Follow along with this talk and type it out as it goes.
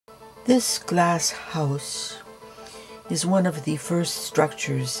This glass house is one of the first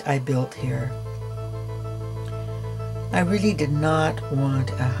structures I built here. I really did not want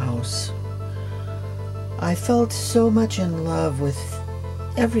a house. I felt so much in love with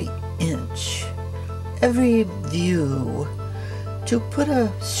every inch, every view. To put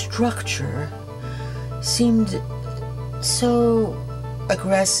a structure seemed so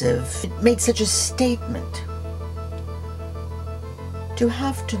aggressive. It made such a statement. To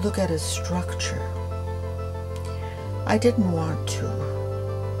have to look at a structure, I didn't want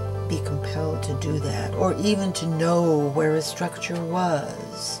to be compelled to do that, or even to know where a structure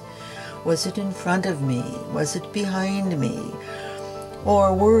was. Was it in front of me? Was it behind me?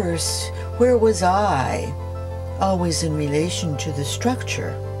 Or worse, where was I? Always in relation to the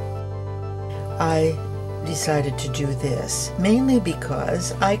structure. I decided to do this, mainly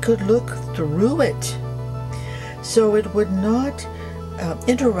because I could look through it, so it would not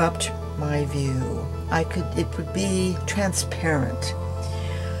interrupt my view. It would be transparent.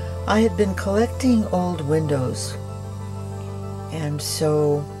 I had been collecting old windows, and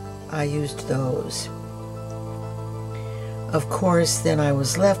so I used those. Of course, then I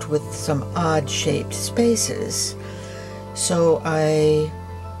was left with some odd-shaped spaces, so I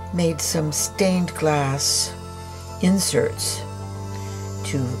made some stained glass inserts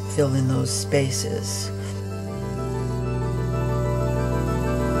to fill in those spaces.